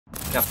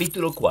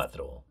Capítulo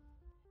 4.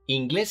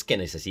 Inglés que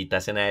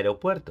necesitas en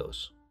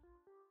aeropuertos.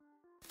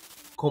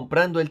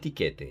 Comprando el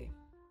tiquete.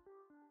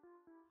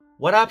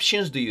 What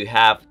options do you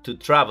have to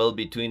travel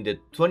between the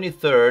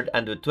 23rd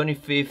and the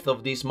 25th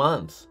of this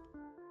month?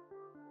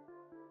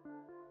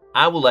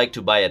 I would like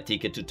to buy a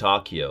ticket to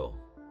Tokyo.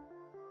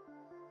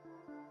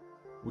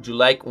 Would you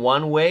like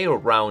one-way or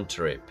round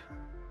trip?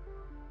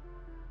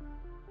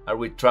 Are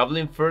we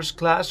traveling first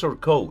class or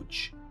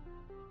coach?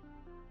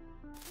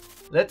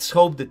 Let's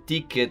hope the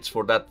tickets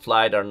for that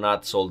flight are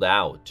not sold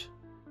out.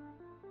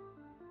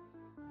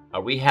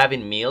 Are we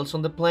having meals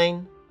on the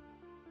plane?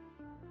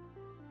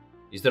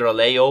 Is there a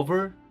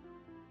layover?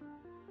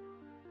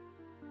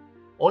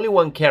 Only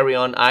one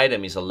carry-on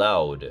item is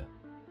allowed.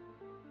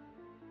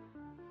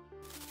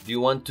 Do you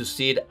want to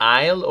sit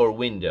aisle or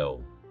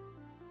window?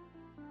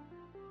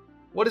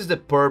 What is the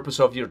purpose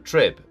of your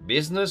trip,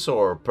 business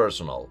or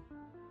personal?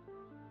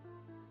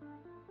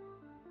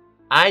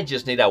 I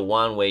just need a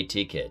one-way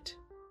ticket.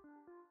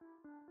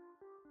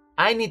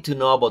 I need to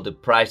know about the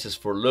prices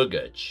for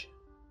luggage,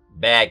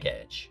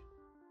 baggage.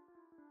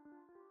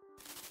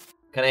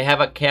 Can I have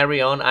a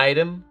carry-on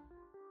item?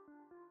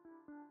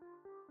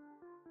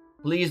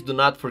 Please do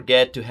not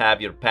forget to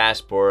have your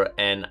passport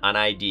and an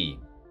ID.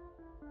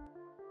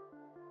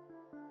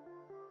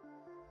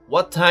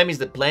 What time is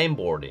the plane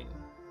boarding?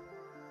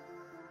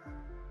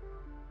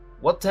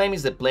 What time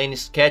is the plane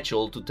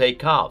scheduled to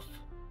take off?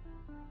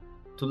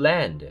 To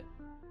land?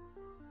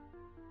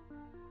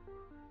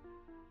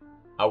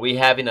 Are we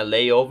having a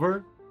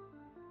layover?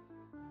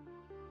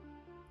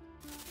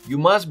 You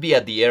must be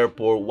at the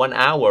airport 1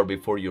 hour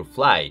before your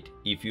flight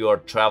if you are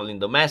traveling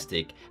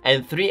domestic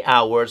and 3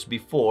 hours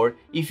before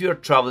if you are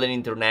traveling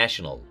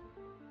international.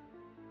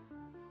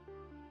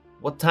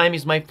 What time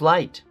is my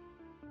flight?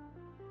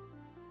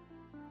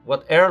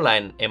 What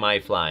airline am I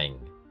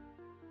flying?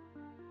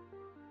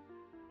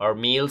 Are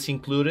meals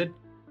included?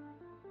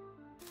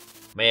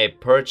 May I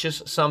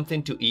purchase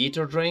something to eat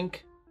or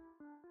drink?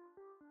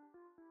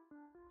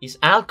 Is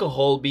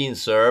alcohol being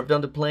served on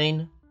the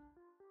plane?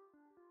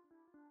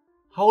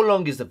 How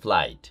long is the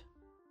flight?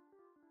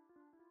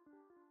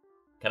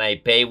 Can I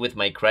pay with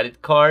my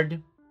credit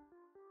card?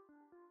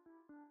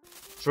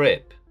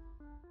 Trip.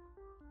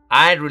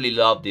 I really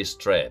love this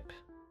trip.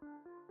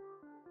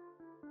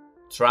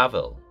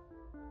 Travel.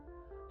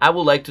 I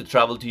would like to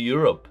travel to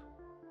Europe.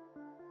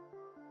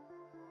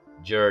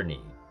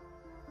 Journey.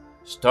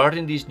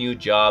 Starting this new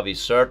job is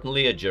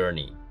certainly a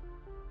journey.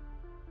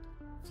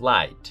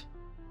 Flight.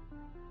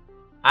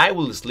 I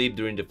will sleep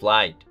during the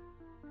flight.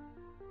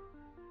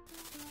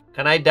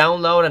 Can I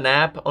download an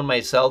app on my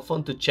cell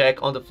phone to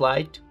check on the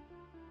flight?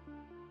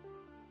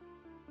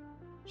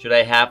 Should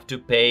I have to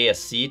pay a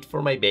seat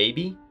for my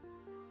baby?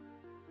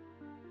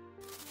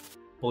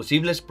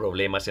 Posibles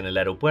problemas en el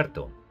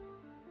aeropuerto.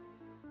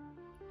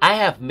 I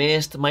have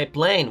missed my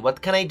plane.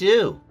 What can I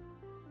do?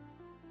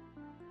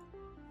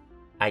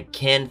 I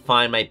can't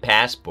find my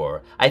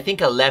passport. I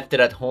think I left it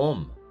at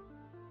home.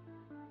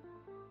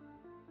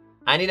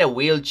 I need a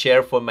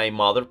wheelchair for my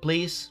mother,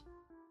 please.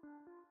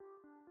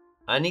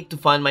 I need to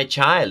find my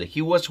child.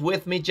 He was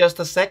with me just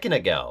a second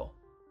ago.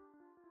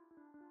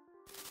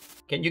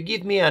 Can you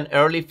give me an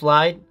early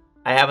flight?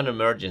 I have an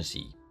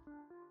emergency.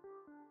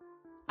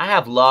 I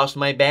have lost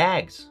my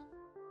bags.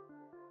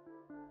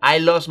 I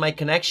lost my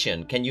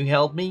connection. Can you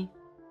help me?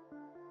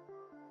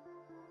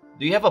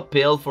 Do you have a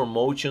pill for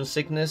motion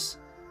sickness?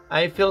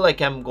 I feel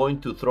like I'm going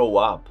to throw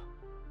up.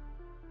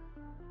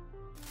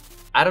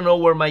 I don't know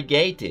where my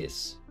gate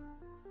is.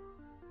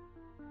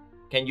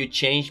 Can you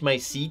change my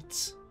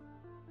seats?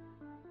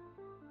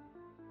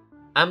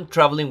 I'm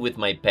traveling with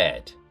my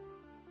pet.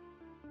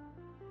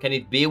 Can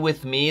it be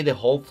with me the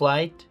whole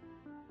flight?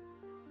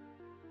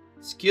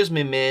 Excuse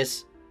me,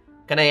 miss.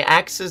 Can I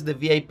access the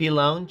VIP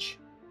lounge?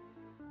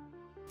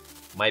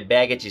 My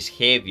baggage is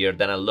heavier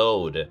than a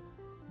load.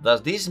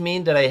 Does this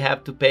mean that I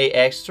have to pay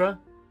extra?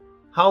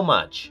 How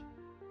much?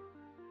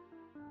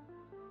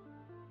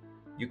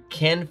 You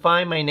can't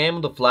find my name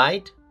on the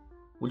flight?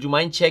 Would you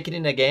mind checking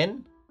in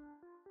again?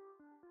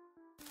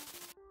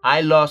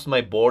 I lost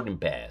my boarding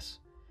pass.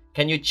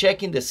 Can you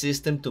check in the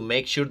system to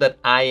make sure that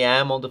I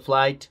am on the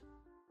flight?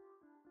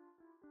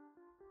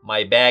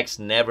 My bags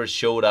never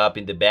showed up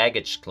in the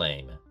baggage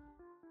claim.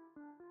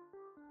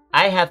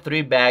 I had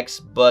 3 bags,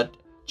 but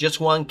just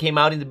one came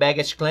out in the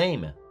baggage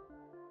claim.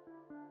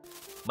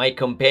 My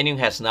companion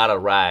has not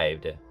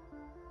arrived.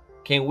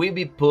 Can we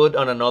be put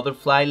on another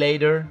flight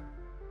later?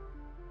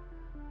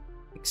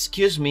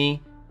 Excuse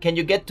me, can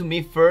you get to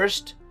me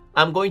first?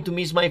 I'm going to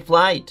miss my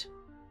flight.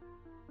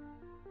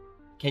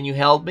 Can you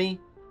help me?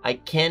 I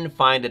can't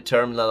find the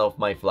terminal of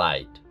my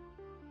flight.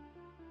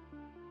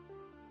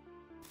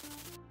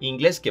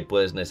 Inglés que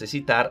puedes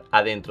necesitar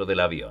adentro del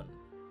avión.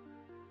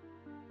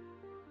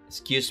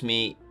 Excuse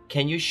me,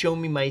 can you show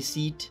me my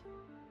seat?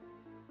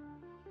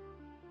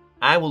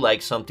 I would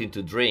like something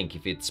to drink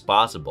if it's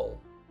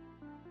possible.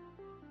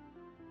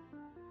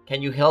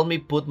 Can you help me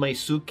put my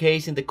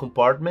suitcase in the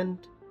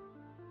compartment?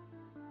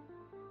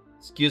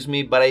 Excuse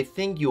me, but I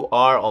think you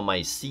are on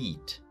my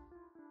seat.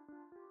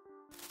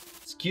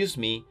 Excuse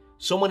me,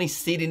 someone is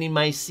sitting in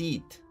my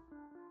seat.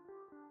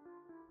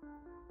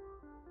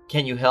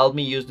 Can you help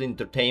me use the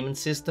entertainment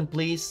system,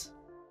 please?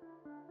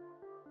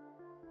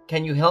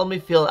 Can you help me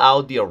fill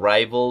out the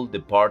arrival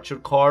departure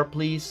card,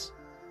 please?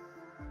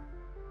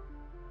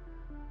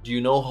 Do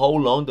you know how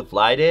long the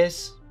flight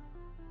is?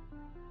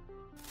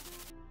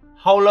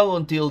 How long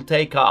until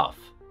takeoff?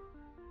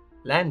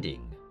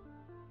 Landing?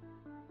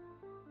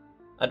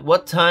 At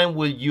what time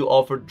will you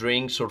offer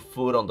drinks or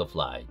food on the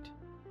flight?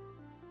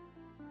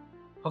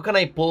 How can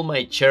I pull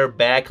my chair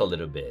back a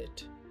little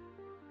bit?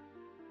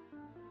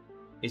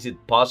 Is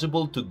it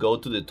possible to go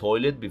to the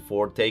toilet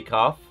before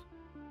takeoff?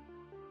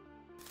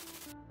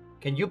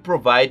 Can you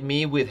provide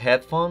me with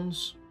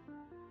headphones?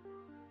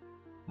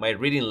 My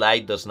reading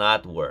light does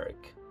not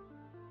work.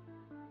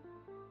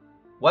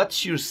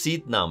 What's your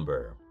seat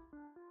number?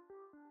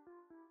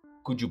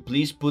 Could you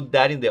please put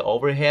that in the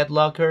overhead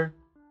locker?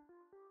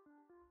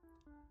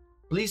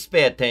 Please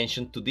pay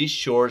attention to this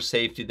short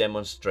safety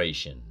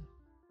demonstration.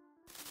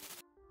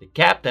 The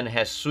captain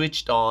has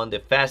switched on the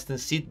fasten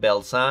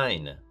seatbelt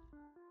sign.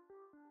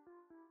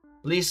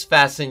 Please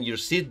fasten your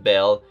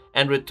seatbelt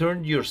and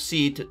return your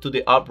seat to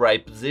the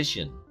upright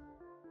position.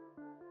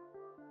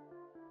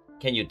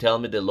 Can you tell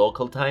me the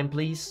local time,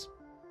 please?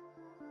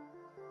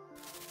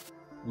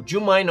 Would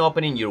you mind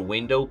opening your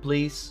window,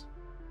 please?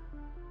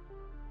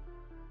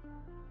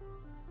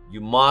 You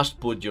must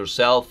put your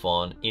cell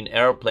phone in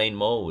airplane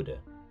mode.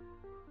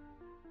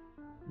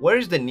 Where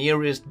is the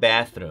nearest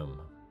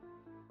bathroom?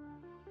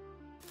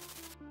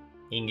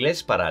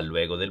 Inglés para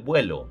luego del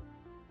vuelo.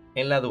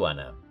 En la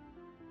aduana.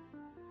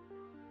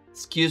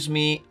 Excuse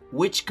me,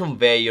 which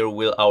conveyor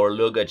will our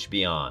luggage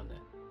be on?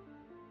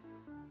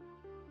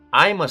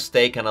 I must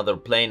take another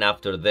plane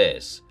after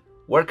this.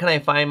 Where can I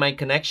find my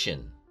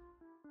connection?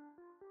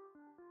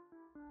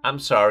 I'm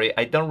sorry,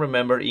 I don't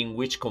remember in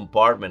which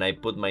compartment I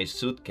put my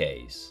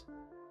suitcase.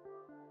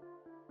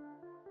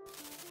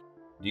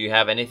 Do you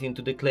have anything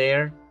to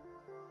declare?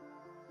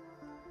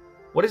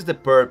 What is the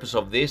purpose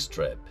of this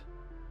trip?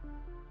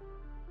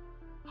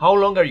 How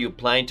long are you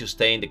planning to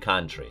stay in the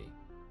country?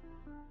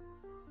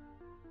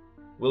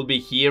 We'll be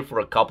here for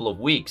a couple of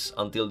weeks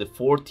until the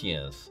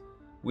 14th.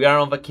 We are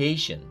on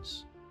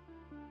vacations.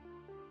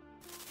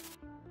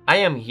 I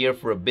am here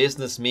for a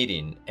business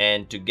meeting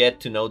and to get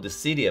to know the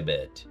city a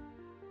bit.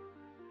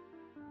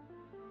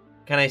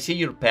 Can I see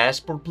your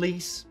passport,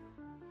 please?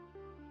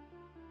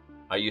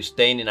 Are you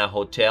staying in a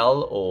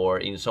hotel or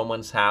in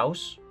someone's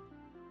house?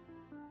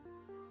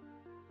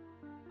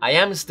 I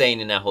am staying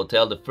in a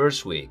hotel the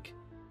first week,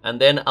 and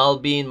then I'll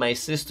be in my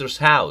sister's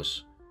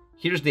house.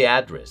 Here's the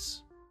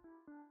address.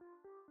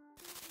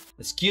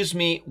 Excuse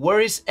me, where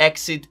is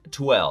exit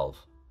 12?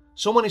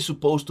 Someone is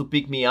supposed to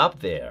pick me up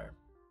there.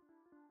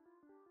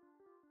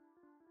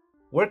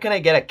 Where can I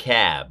get a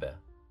cab?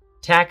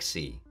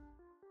 Taxi?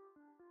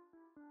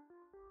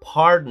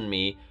 Pardon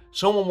me,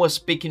 someone was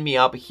picking me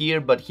up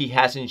here but he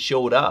hasn't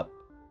showed up.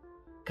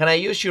 Can I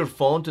use your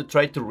phone to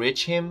try to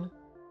reach him?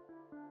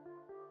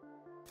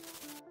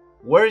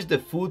 Where is the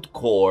food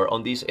court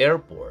on this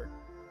airport?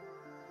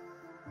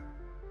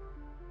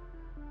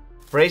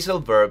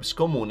 Phrasal verbs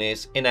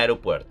comunes en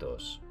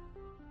aeropuertos.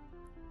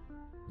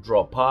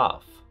 Drop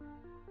off.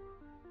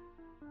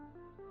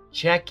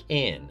 Check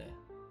in.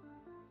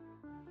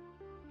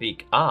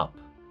 Pick up.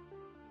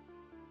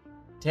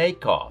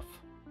 Take off.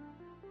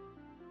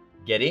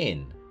 Get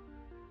in.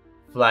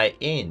 Fly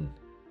in.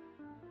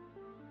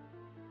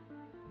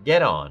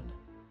 Get on.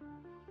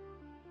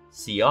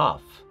 See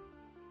off.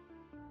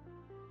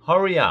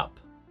 Hurry up.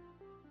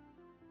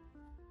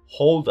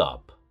 Hold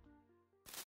up.